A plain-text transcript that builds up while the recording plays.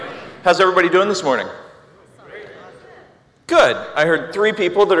How's everybody doing this morning? Good. I heard 3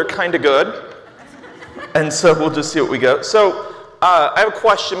 people that are kind of good. And so we'll just see what we go. So I have a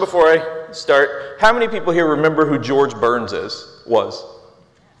question before I start. How many people here remember who George Burns was?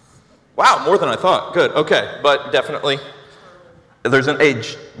 Wow, more than I thought. Good. Okay. But definitely there's an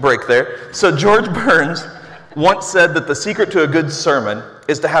age break there. So George Burns once said that the secret to a good sermon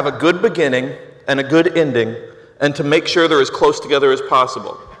is to have a good beginning and a good ending and to make sure they're as close together as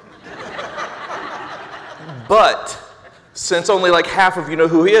possible. But since only like half of you know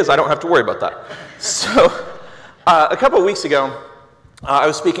who he is, I don't have to worry about that. So a couple of weeks ago, I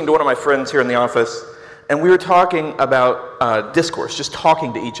was speaking to one of my friends here in the office, and we were talking about discourse, just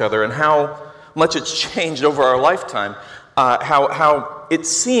talking to each other, and how much it's changed over our lifetime. How it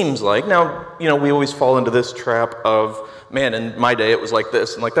seems like, now, you know, we always fall into this trap of, man, in my day it was like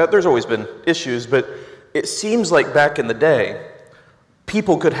this and like that. There's always been issues, but it seems like back in the day,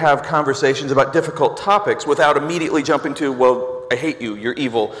 people could have conversations about difficult topics without immediately jumping to, well, I hate you, you're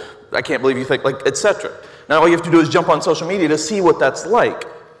evil, I can't believe you think, like, etc. Now all you have to do is jump on social media to see what that's like.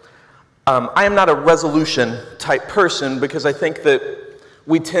 I am not a resolution type person because I think that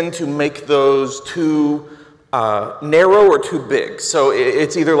we tend to make those too narrow or too big. So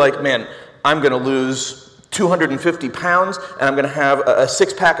it's either like, man, I'm going to lose 250 pounds and I'm going to have a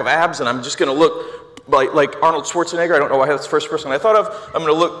 6-pack of abs and I'm just going to look like Arnold Schwarzenegger. I don't know why that's the first person I thought of. I'm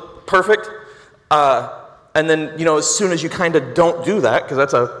going to look perfect. And then, you know, as soon as you kind of don't do that, because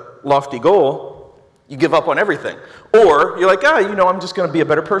that's a lofty goal, you give up on everything. Or you're like, you know, I'm just going to be a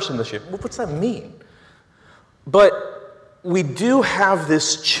better person this year. Well, what's that mean? But we do have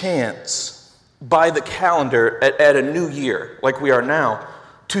this chance by the calendar at a new year, like we are now,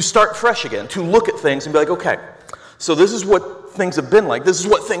 to start fresh again, to look at things and be like, okay, so this is what things have been like. This is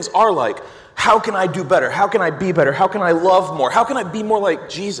what things are like. How can I do better? How can I be better? How can I love more? How can I be more like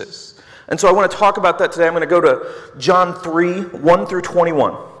Jesus? And so I want to talk about that today. I'm going to go to John 3, 1 through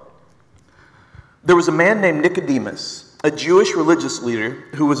 21. There was a man named Nicodemus, a Jewish religious leader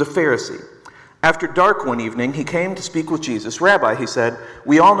who was a Pharisee. After dark one evening, he came to speak with Jesus. Rabbi, he said,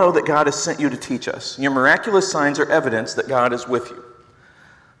 we all know that God has sent you to teach us. Your miraculous signs are evidence that God is with you.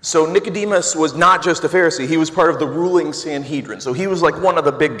 So Nicodemus was not just a Pharisee, he was part of the ruling Sanhedrin. So he was like one of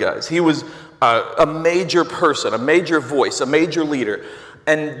the big guys. He was a major person, a major voice, a major leader.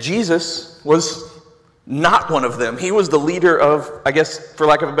 And Jesus was not one of them. He was the leader of, I guess, for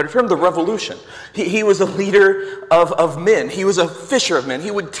lack of a better term, the revolution. He was a leader of men. He was a fisher of men. He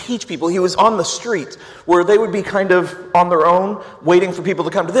would teach people. He was on the streets where they would be kind of on their own, waiting for people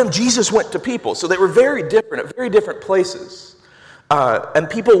to come to them. Jesus went to people. So they were very different, at very different places. And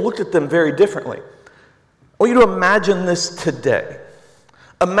people looked at them very differently. I want you to imagine this today.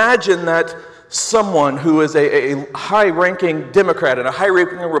 Imagine that someone who is a high-ranking Democrat and a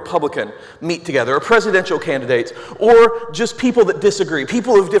high-ranking Republican meet together, or presidential candidates, or just people that disagree,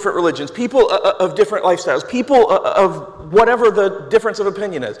 people of different religions, people of different lifestyles, people of whatever the difference of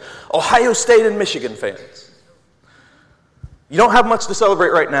opinion is. Ohio State and Michigan fans. You don't have much to celebrate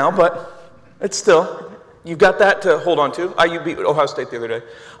right now, but it's still... You've got that to hold on to. IU beat Ohio State the other day.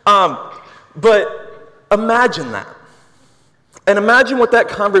 But imagine that. And imagine what that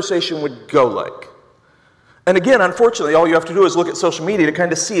conversation would go like. And again, unfortunately, all you have to do is look at social media to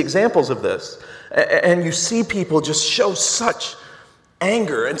kind of see examples of this. And you see people just show such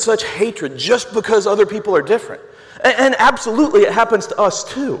anger and such hatred just because other people are different. And absolutely, it happens to us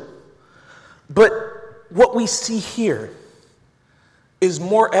too. But what we see here is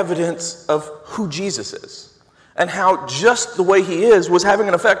more evidence of who Jesus is and how just the way he is was having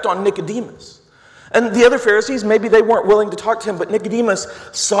an effect on Nicodemus. And the other Pharisees, maybe they weren't willing to talk to him, but Nicodemus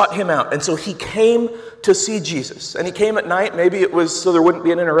sought him out. And so he came to see Jesus. And he came at night. Maybe it was so there wouldn't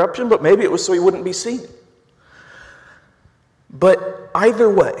be an interruption, but maybe it was so he wouldn't be seen. But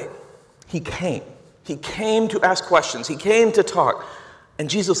either way, he came. He came to ask questions. He came to talk. And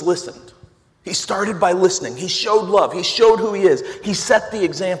Jesus listened. He started by listening. He showed love. He showed who he is. He set the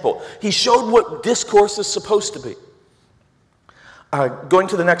example. He showed what discourse is supposed to be. Going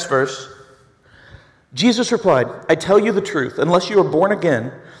to the next verse. Jesus replied, I tell you the truth. Unless you are born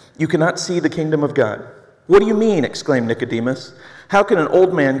again, you cannot see the kingdom of God. What do you mean? Exclaimed Nicodemus. How can an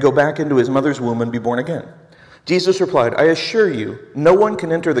old man go back into his mother's womb and be born again? Jesus replied, I assure you, no one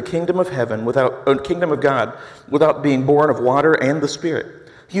can enter the kingdom of God without being born of water and the Spirit.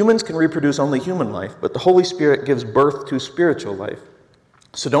 Humans can reproduce only human life, but the Holy Spirit gives birth to spiritual life.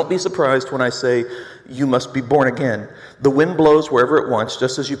 So don't be surprised when I say you must be born again. The wind blows wherever it wants,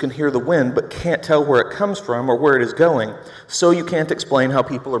 just as you can hear the wind, but can't tell where it comes from or where it is going. So you can't explain how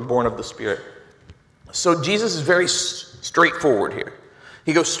people are born of the Spirit. So Jesus is very straightforward here.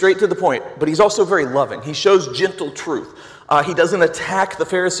 He goes straight to the point, but he's also very loving. He shows gentle truth. He doesn't attack the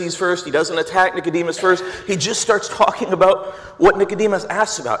Pharisees first. He doesn't attack Nicodemus first. He just starts talking about what Nicodemus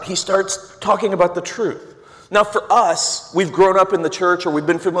asks about. He starts talking about the truth. Now for us, we've grown up in the church or we've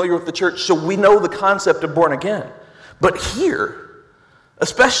been familiar with the church, so we know the concept of born again. But here,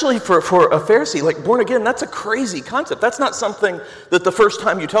 especially for a Pharisee, like born again, that's a crazy concept. That's not something that the first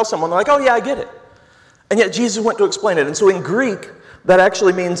time you tell someone, they're like, oh yeah, I get it. And yet Jesus went to explain it. And so in Greek, that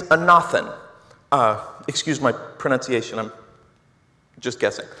actually means anothen. Excuse my pronunciation, I'm just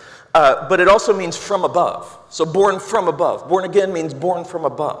guessing. But it also means from above. So born from above. Born again means born from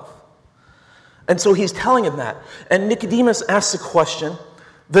above. And so he's telling him that. And Nicodemus asks a question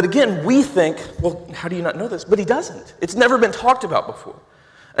that, again, we think, well, how do you not know this? But he doesn't. It's never been talked about before.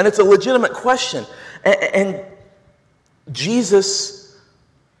 And it's a legitimate question. And Jesus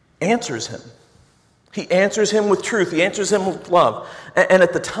answers him. He answers him with truth. He answers him with love. And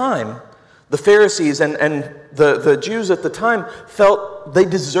at the time, the Pharisees and the Jews at the time felt they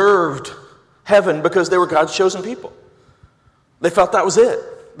deserved heaven because they were God's chosen people. They felt that was it.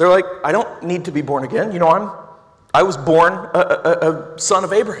 They're like, I don't need to be born again. I was born a son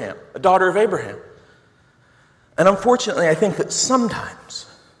of Abraham, a daughter of Abraham. And unfortunately, I think that sometimes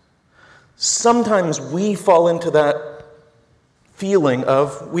we fall into that feeling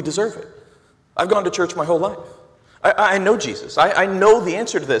of we deserve it. I've gone to church my whole life. I know Jesus. I know the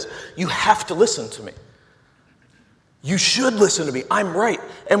answer to this. You have to listen to me. You should listen to me. I'm right.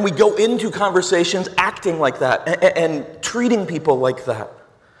 And we go into conversations acting like that and treating people like that.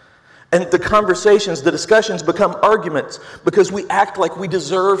 And the conversations, the discussions become arguments because we act like we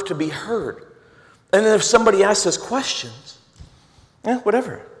deserve to be heard. And then if somebody asks us questions,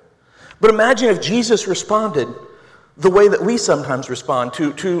 whatever. But imagine if Jesus responded the way that we sometimes respond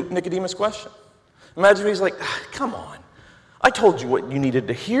to Nicodemus' question. Imagine if he's like, come on. I told you what you needed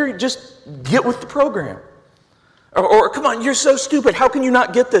to hear. Just get with the program. Or come on, you're so stupid. How can you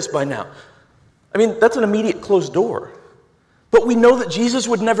not get this by now? I mean, that's an immediate closed door. But we know that Jesus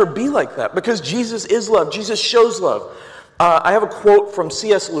would never be like that because Jesus is love. Jesus shows love. I have a quote from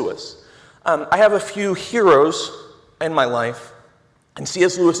C.S. Lewis. I have a few heroes in my life, and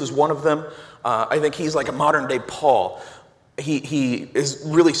C.S. Lewis is one of them. I think he's like a modern-day Paul. He is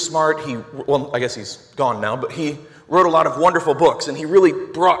really smart. I guess he's gone now, but he wrote a lot of wonderful books, and he really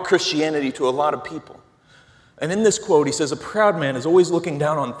brought Christianity to a lot of people. And in this quote, he says, "A proud man is always looking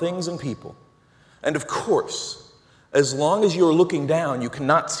down on things and people. And of course, as long as you're looking down, you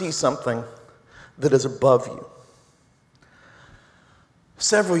cannot see something that is above you."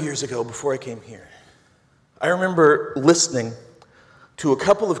 Several years ago, before I came here, I remember listening to a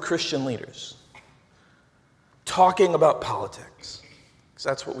couple of Christian leaders talking about politics, because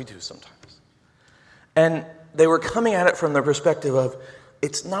that's what we do sometimes. And they were coming at it from the perspective of,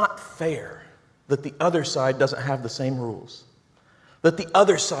 it's not fair that the other side doesn't have the same rules, that the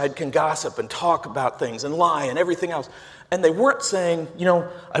other side can gossip and talk about things and lie and everything else. And they weren't saying,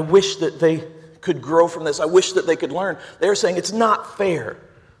 I wish that they could grow from this. I wish that they could learn. They were saying it's not fair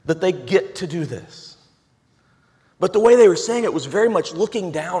that they get to do this. But the way they were saying it was very much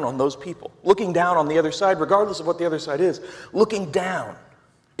looking down on those people, looking down on the other side, regardless of what the other side is, looking down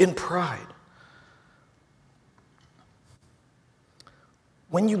in pride.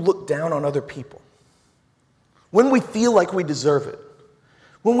 When you look down on other people, when we feel like we deserve it,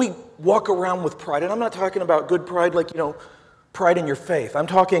 when we walk around with pride, and I'm not talking about good pride like, pride in your faith. I'm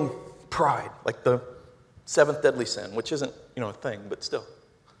talking pride, like the seventh deadly sin, which isn't, a thing, but still.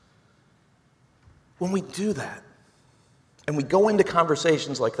 When we do that, and we go into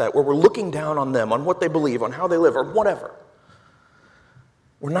conversations like that, where we're looking down on them, on what they believe, on how they live, or whatever,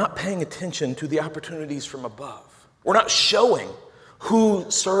 we're not paying attention to the opportunities from above. We're not showing who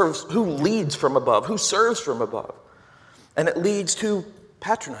leads from above, who serves from above. And it leads to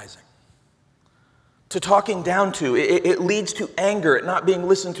patronizing, to talking down to. It leads to anger, it not being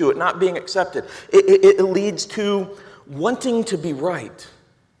listened to, it not being accepted. It leads to wanting to be right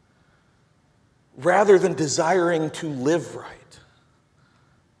rather than desiring to live right.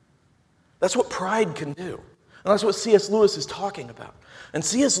 That's what pride can do. And that's what C.S. Lewis is talking about. And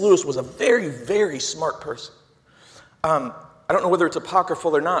C.S. Lewis was a very, very smart person. I don't know whether it's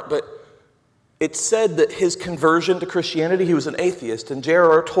apocryphal or not, but it's said that his conversion to Christianity, he was an atheist, and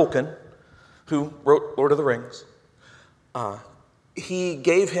J.R.R. Tolkien, who wrote Lord of the Rings, he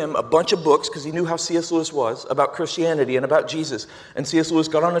gave him a bunch of books, because he knew how C.S. Lewis was, about Christianity and about Jesus. And C.S. Lewis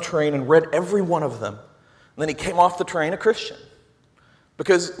got on a train and read every one of them. And then he came off the train a Christian.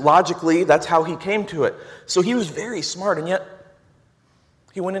 Because logically, that's how he came to it. So he was very smart, and yet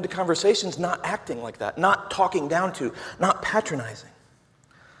he went into conversations not acting like that, not talking down to, not patronizing.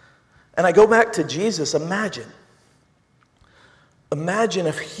 And I go back to Jesus. Imagine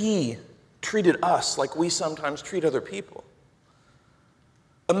if he treated us like we sometimes treat other people.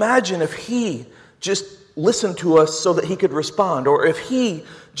 Imagine if he just listened to us so that he could respond, or if he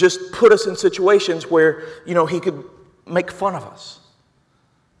just put us in situations where, he could make fun of us.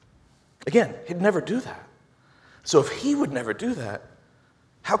 Again, he'd never do that. So if he would never do that,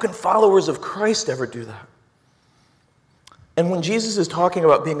 how can followers of Christ ever do that? And when Jesus is talking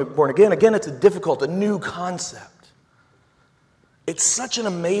about being born again, it's a new concept. It's such an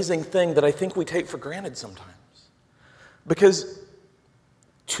amazing thing that I think we take for granted sometimes. Because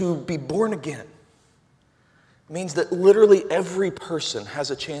to be born again means that literally every person has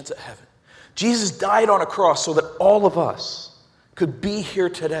a chance at heaven. Jesus died on a cross so that all of us could be here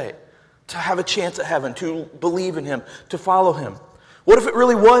today, to have a chance at heaven, to believe in him, to follow him. What if it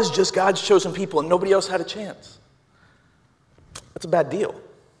really was just God's chosen people and nobody else had a chance? That's a bad deal.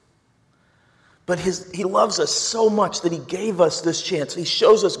 But he loves us so much that he gave us this chance. He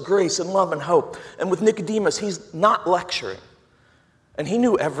shows us grace and love and hope. And with Nicodemus, he's not lecturing. And he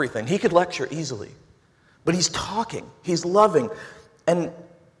knew everything. He could lecture easily. But he's talking. He's loving. And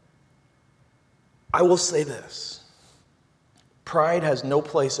I will say this. Pride has no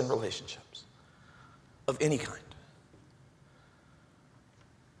place in relationships of any kind.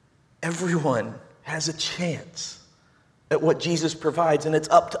 Everyone has a chance at what Jesus provides, and it's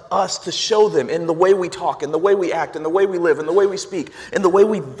up to us to show them in the way we talk, in the way we act, in the way we live, in the way we speak, in the way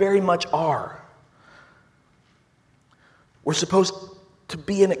we very much are. We're supposed to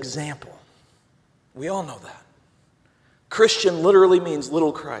be an example. We all know that. Christian literally means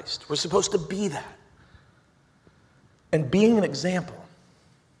little Christ. We're supposed to be that. And being an example,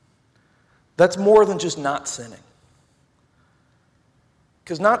 that's more than just not sinning.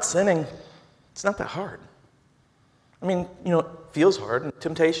 Because not sinning, it's not that hard. I mean, it feels hard and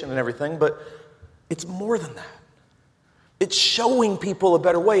temptation and everything, but it's more than that. It's showing people a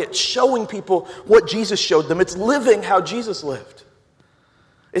better way. It's showing people what Jesus showed them. It's living how Jesus lived.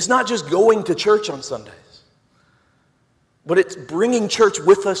 It's not just going to church on Sundays, but it's bringing church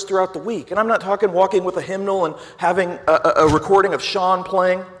with us throughout the week. And I'm not talking walking with a hymnal and having a recording of Sean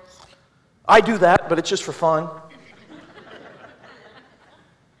playing. I do that, but it's just for fun.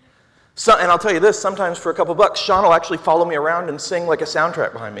 And I'll tell you this, sometimes for a couple bucks, Sean will actually follow me around and sing like a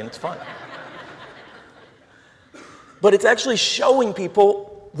soundtrack behind me, and it's fun. But it's actually showing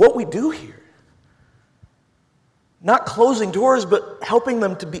people what we do here. Not closing doors, but helping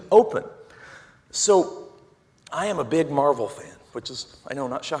them to be open. So, I am a big Marvel fan, which is, I know,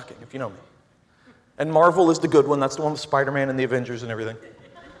 not shocking if you know me. And Marvel is the good one. That's the one with Spider-Man and the Avengers and everything.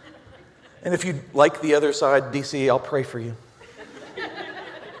 And if you like the other side, DC, I'll pray for you.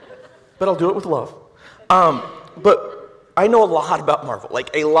 But I'll do it with love. But I know a lot about Marvel, like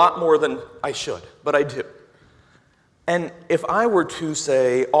a lot more than I should, but I do. And if I were to,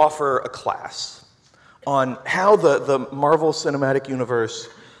 say, offer a class on how the Marvel Cinematic Universe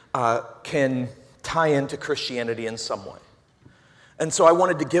can tie into Christianity in some way. And so I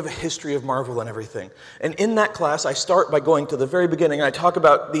wanted to give a history of Marvel and everything. And in that class, I start by going to the very beginning, and I talk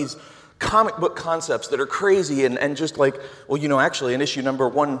about these comic book concepts that are crazy and just like, well, actually in issue number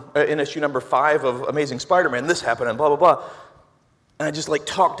 5 of Amazing Spider-Man, this happened and blah, blah, blah. And I just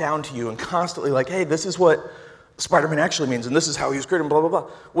talk down to you and constantly hey, this is what Spider-Man actually means and this is how he was created and blah, blah, blah.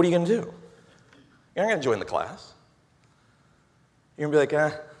 What are you going to do? You're not going to join the class. You're going to be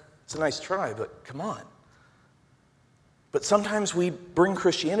like, it's a nice try, but come on. But sometimes we bring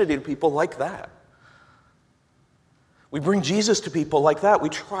Christianity to people like that. We bring Jesus to people like that. We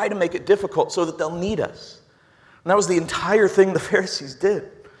try to make it difficult so that they'll need us. And that was the entire thing the Pharisees did.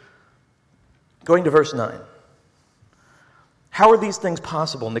 Going to verse 9. How are these things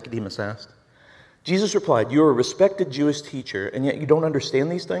possible? Nicodemus asked. Jesus replied, you are a respected Jewish teacher, and yet you don't understand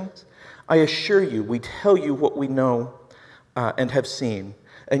these things? I assure you, we tell you what we know and have seen,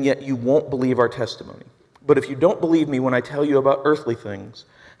 and yet you won't believe our testimony. But if you don't believe me when I tell you about earthly things,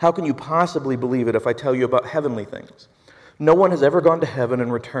 how can you possibly believe it if I tell you about heavenly things? No one has ever gone to heaven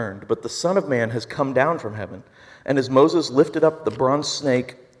and returned, but the Son of Man has come down from heaven. And as Moses lifted up the bronze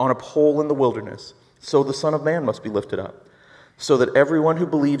snake on a pole in the wilderness, so the Son of Man must be lifted up, so that everyone who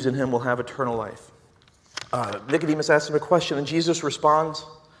believes in him will have eternal life. Nicodemus asks him a question, and Jesus responds,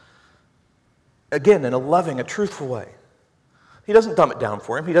 again, in a loving, a truthful way. He doesn't dumb it down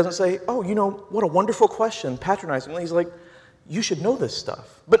for him. He doesn't say, what a wonderful question, patronizingly. He's like, you should know this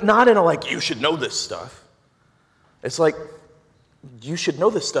stuff. But not in a you should know this stuff. It's like, you should know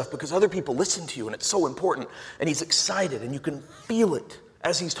this stuff because other people listen to you and it's so important. And he's excited and you can feel it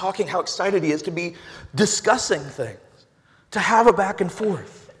as he's talking, how excited he is to be discussing things, to have a back and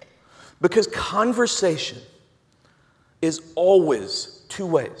forth. Because conversation is always two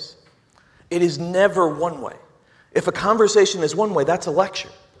ways. It is never one way. If a conversation is one way, that's a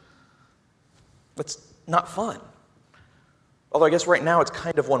lecture. That's not fun. Although I guess right now it's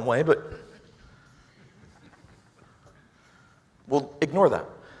kind of one way, but we'll ignore that.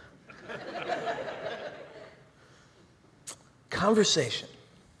 Conversation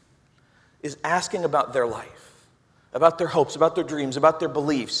is asking about their life, about their hopes, about their dreams, about their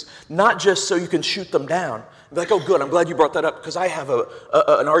beliefs, not just so you can shoot them down. Be like, oh, good, I'm glad you brought that up because I have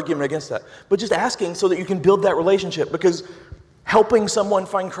an argument against that. But just asking so that you can build that relationship, because helping someone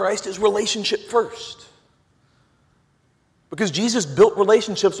find Christ is relationship first. Because Jesus built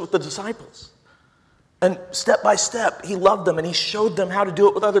relationships with the disciples. And step by step, he loved them and he showed them how to do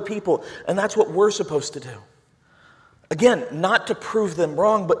it with other people. And that's what we're supposed to do. Again, not to prove them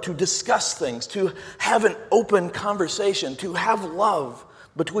wrong, but to discuss things, to have an open conversation, to have love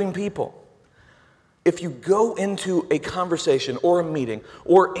between people. If you go into a conversation or a meeting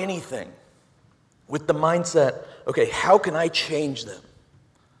or anything with the mindset, okay, how can I change them?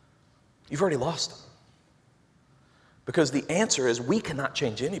 You've already lost them. Because the answer is we cannot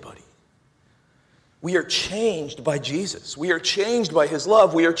change anybody. We are changed by Jesus. We are changed by his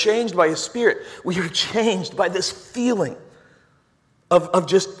love. We are changed by his Spirit. We are changed by this feeling of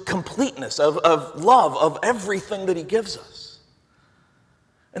just completeness, of love, of everything that he gives us.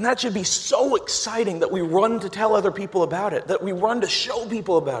 And that should be so exciting that we run to tell other people about it, that we run to show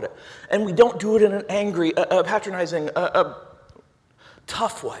people about it. And we don't do it in an angry, patronizing,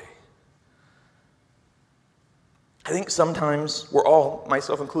 tough way. I think sometimes we're all,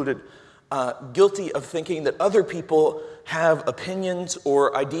 myself included, guilty of thinking that other people have opinions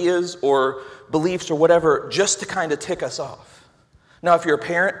or ideas or beliefs or whatever just to kind of tick us off. Now, if you're a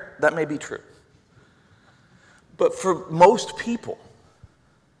parent, that may be true. But for most people,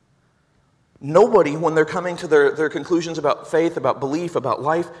 nobody, when they're coming to their conclusions about faith, about belief, about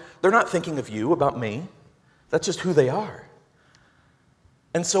life, they're not thinking of you, about me. That's just who they are.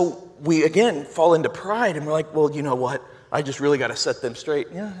 And so we, again, fall into pride and we're like, well, you know what? I just really got to set them straight.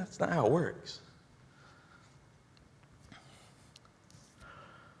 Yeah, that's not how it works.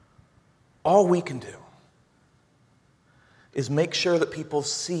 All we can do is make sure that people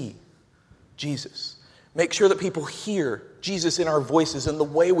see Jesus. Make sure that people hear Jesus in our voices, in the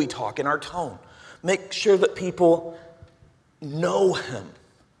way we talk, in our tone. Make sure that people know him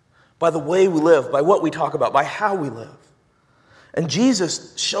by the way we live, by what we talk about, by how we live. And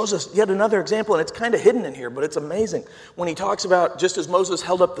Jesus shows us yet another example, and it's kind of hidden in here, but it's amazing. When he talks about just as Moses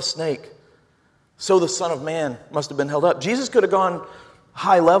held up the snake, so the Son of Man must have been held up. Jesus could have gone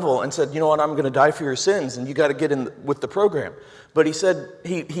high level and said, you know what, I'm going to die for your sins, and you got to get in with the program. But he said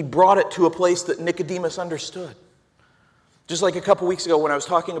he brought it to a place that Nicodemus understood. Just like a couple weeks ago when I was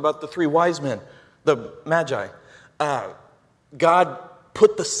talking about the three wise men, the Magi, God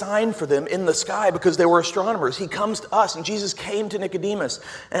put the sign for them in the sky because they were astronomers. He comes to us, and Jesus came to Nicodemus,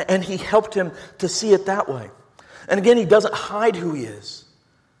 and he helped him to see it that way. And again, he doesn't hide who he is,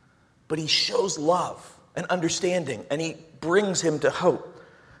 but he shows love and understanding, and he brings him to hope.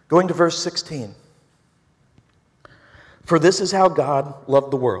 Going to verse 16. For this is how God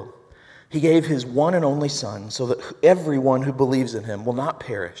loved the world. He gave his one and only Son, so that everyone who believes in him will not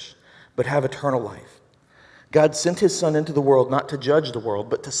perish, but have eternal life. God sent his Son into the world not to judge the world,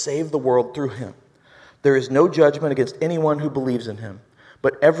 but to save the world through him. There is no judgment against anyone who believes in him,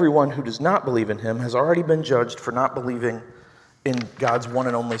 but everyone who does not believe in him has already been judged for not believing in God's one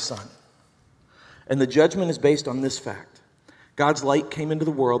and only Son. And the judgment is based on this fact. God's light came into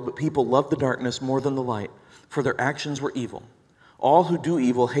the world, but people loved the darkness more than the light, for their actions were evil. All who do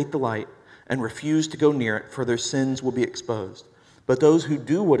evil hate the light and refuse to go near it, for their sins will be exposed. But those who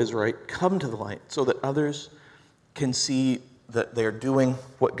do what is right come to the light, so that others can see that they're doing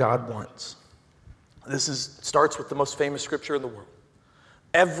what God wants. This starts with the most famous scripture in the world.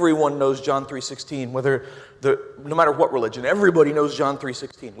 Everyone knows John 3:16, no matter what religion, everybody knows John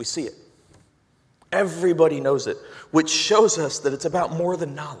 3:16. We see it. Everybody knows it, which shows us that it's about more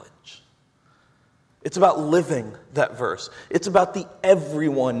than knowledge. It's about living that verse. It's about the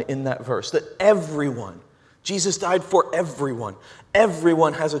everyone in that verse, that everyone. Jesus died for everyone.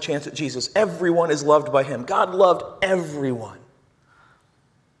 Everyone has a chance at Jesus. Everyone is loved by him. God loved everyone.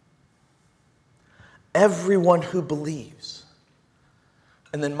 Everyone who believes.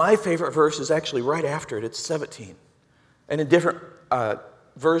 And then my favorite verse is actually right after it. It's 17. And in different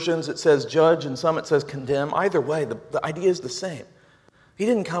versions it says judge, and some it says condemn. Either way, the idea is the same. He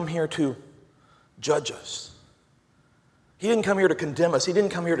didn't come here to judge us. He didn't come here to condemn us. He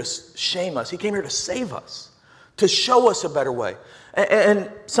didn't come here to shame us. He came here to save us, to show us a better way.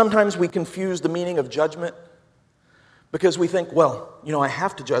 And sometimes we confuse the meaning of judgment because we think, well, I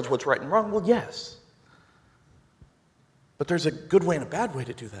have to judge what's right and wrong. Well, yes. But there's a good way and a bad way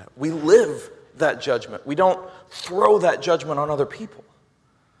to do that. We live that judgment. We don't throw that judgment on other people.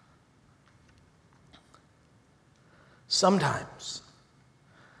 Sometimes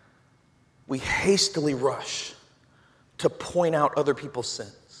we hastily rush to point out other people's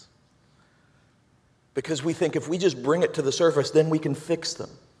sins because we think if we just bring it to the surface, then we can fix them.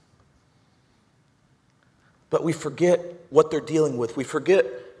 But we forget what they're dealing with. We forget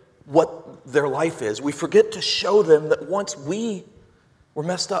what their life is. We forget to show them that once we were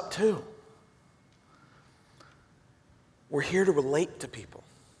messed up too. We're here to relate to people.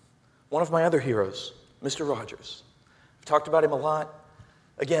 One of my other heroes, Mr. Rogers. I've talked about him a lot.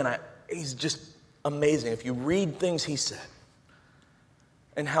 Again, he's just amazing. If you read things he said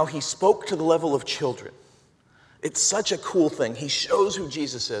and how he spoke to the level of children, it's such a cool thing. He shows who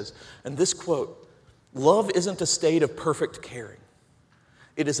Jesus is. And this quote, "Love isn't a state of perfect caring.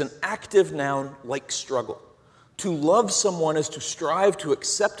 It is an active noun like struggle. To love someone is to strive to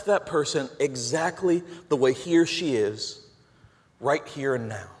accept that person exactly the way he or she is, right here and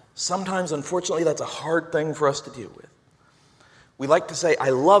now." Sometimes, unfortunately, that's a hard thing for us to deal with. We like to say,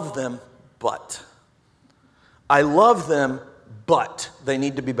 I love them, but. I love them, but they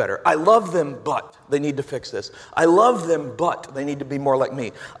need to be better. I love them, but they need to fix this. I love them, but they need to be more like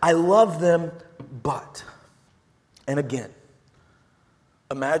me. I love them, but. And again,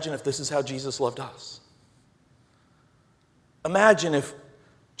 imagine if this is how Jesus loved us. Imagine if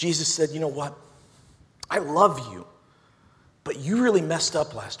Jesus said, you know what? I love you, but you really messed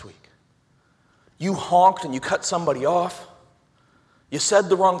up last week. You honked and you cut somebody off. You said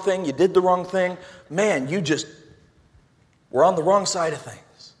the wrong thing. You did the wrong thing. Man, you just were on the wrong side of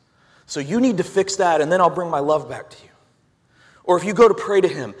things. So you need to fix that, and then I'll bring my love back to you. Or if you go to pray to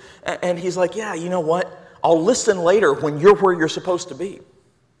him, and he's like, yeah, you know what? I'll listen later when you're where you're supposed to be.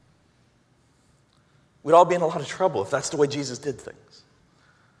 We'd all be in a lot of trouble if that's the way Jesus did things.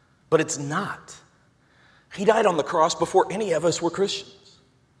 But it's not. He died on the cross before any of us were Christians.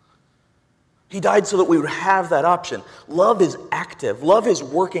 He died so that we would have that option. Love is active. Love is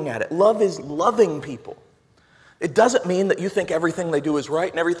working at it. Love is loving people. It doesn't mean that you think everything they do is right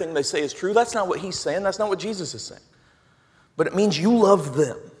and everything they say is true. That's not what he's saying. That's not what Jesus is saying. But it means you love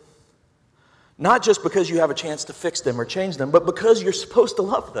them. Not just because you have a chance to fix them or change them, but because you're supposed to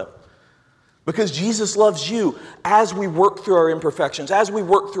love them. Because Jesus loves you as we work through our imperfections, as we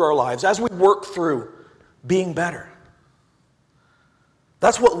work through our lives, as we work through being better.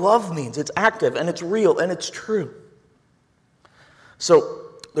 That's what love means. It's active and it's real and it's true.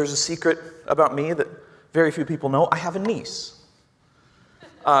 So there's a secret about me that very few people know. I have a niece.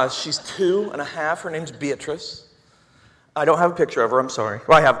 She's 2.5. Her name's Beatrice. I don't have a picture of her, I'm sorry.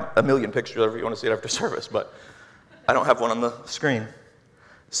 Well, I have a million pictures of her if you want to see it after service, but I don't have one on the screen.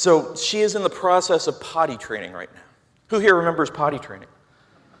 So she is in the process of potty training right now. Who here remembers potty training?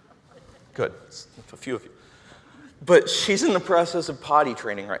 Good. It's a few of you. But she's in the process of potty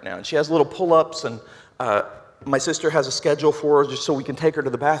training right now, and she has little pull-ups, and my sister has a schedule for her just so we can take her to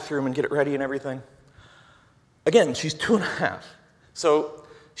the bathroom and get it ready and everything. Again, she's 2.5, so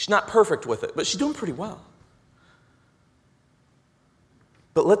she's not perfect with it, but she's doing pretty well.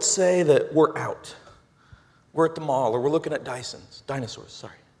 But let's say that we're out. We're at the mall, or we're looking at dinosaurs.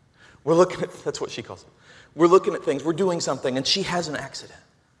 We're looking at, that's what she calls them. We're looking at things, we're doing something, and she has an accident.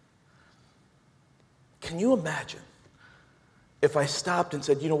 Can you imagine if I stopped and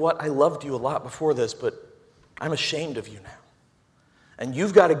said, you know what, I loved you a lot before this, but I'm ashamed of you now. And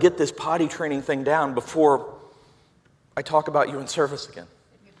you've got to get this potty training thing down before I talk about you in service again.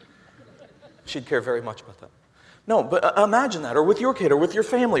 She'd care very much about that. No, but imagine that, or with your kid, or with your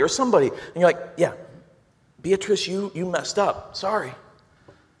family, or somebody. And you're like, yeah, Beatrice, you messed up. Sorry.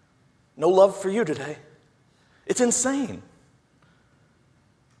 No love for you today. It's insane.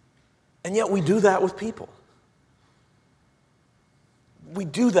 And yet we do that with people. We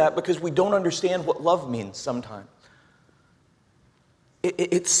do that because we don't understand what love means sometimes.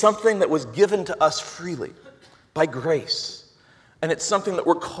 It's something that was given to us freely by grace. And it's something that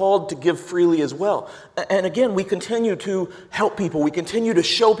we're called to give freely as well. And again, we continue to help people. We continue to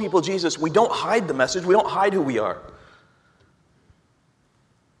show people Jesus. We don't hide the message. We don't hide who we are.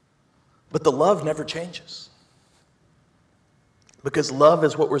 But the love never changes. Because love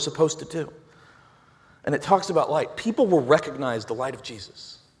is what we're supposed to do. And it talks about light. People will recognize the light of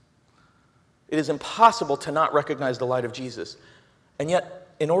Jesus. It is impossible to not recognize the light of Jesus. And yet,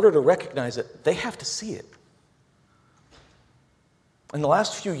 in order to recognize it, they have to see it. In the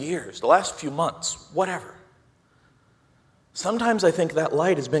last few years, the last few months, whatever, Sometimes I think that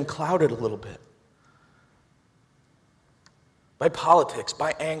light has been clouded a little bit by politics,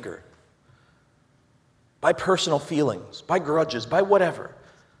 by anger, by personal feelings, by grudges, by whatever.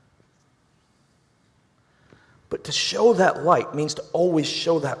 But to show that light means to always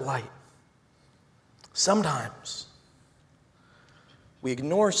show that light. Sometimes we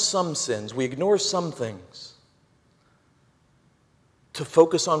ignore some sins, we ignore some things to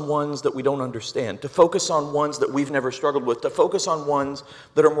focus on ones that we don't understand, to focus on ones that we've never struggled with, to focus on ones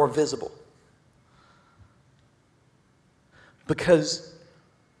that are more visible. Because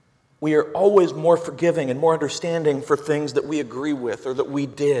we are always more forgiving and more understanding for things that we agree with or that we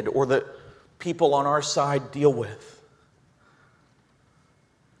did or that people on our side deal with.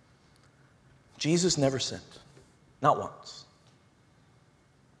 Jesus never sinned, not once.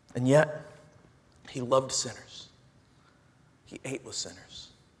 And yet, he loved sinners. He ate with sinners.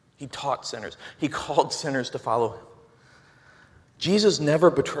 He taught sinners. He called sinners to follow him. Jesus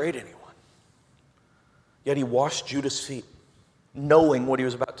never betrayed anyone. Yet he washed Judas' feet, knowing what he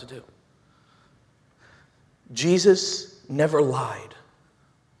was about to do. Jesus never lied.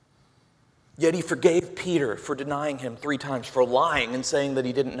 Yet he forgave Peter for denying him 3 times, for lying and saying that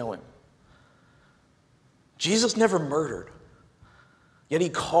he didn't know him. Jesus never murdered. Yet he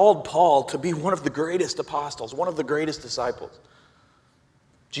called Paul to be one of the greatest apostles, one of the greatest disciples.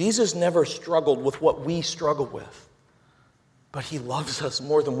 Jesus never struggled with what we struggle with, but he loves us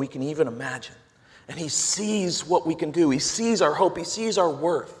more than we can even imagine. And he sees what we can do. He sees our hope. He sees our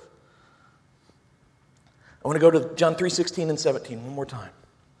worth. I want to go to John 3:16 and 17 one more time.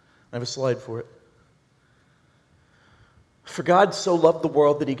 I have a slide for it. For God so loved the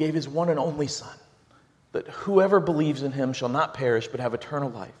world that he gave his one and only Son, that whoever believes in him shall not perish but have eternal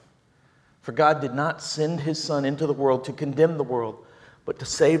life. For God did not send his Son into the world to condemn the world, but to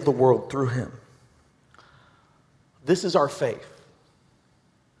save the world through him. This is our faith.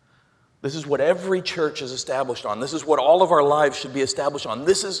 This is what every church is established on. This is what all of our lives should be established on.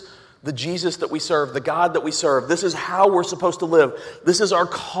 This is the Jesus that we serve, the God that we serve. This is how we're supposed to live. This is our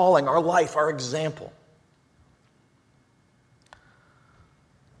calling, our life, our example.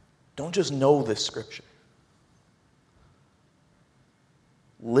 Don't just know this scripture.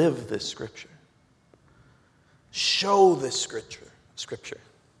 Live this scripture. Show this scripture.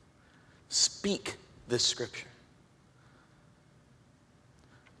 Speak this scripture.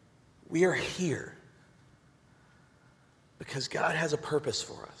 We are here because God has a purpose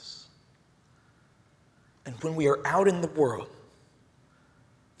for us. And when we are out in the world,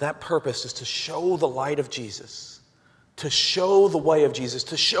 that purpose is to show the light of Jesus, to show the way of Jesus,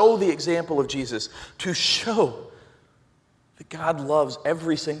 to show the example of Jesus, to show that God loves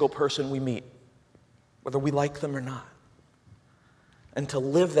every single person we meet, whether we like them or not, and to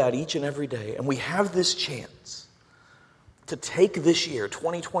live that each and every day. And we have this chance to take this year,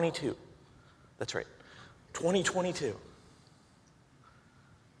 2022, that's right, 2022,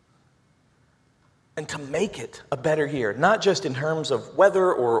 and to make it a better year, not just in terms of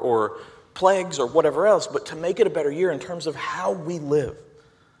weather or plagues or whatever else, but to make it a better year in terms of how we live,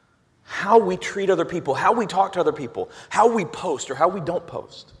 how we treat other people, how we talk to other people, how we post or how we don't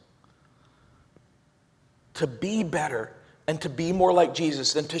post. To be better and to be more like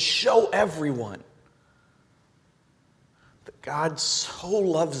Jesus and to show everyone that God so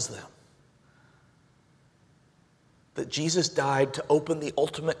loves them that Jesus died to open the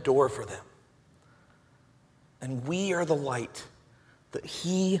ultimate door for them. And we are the light that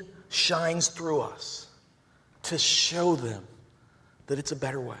he shines through us to show them that it's a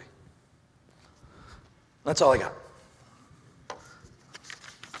better way. That's all I got.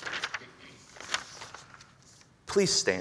 Please stand.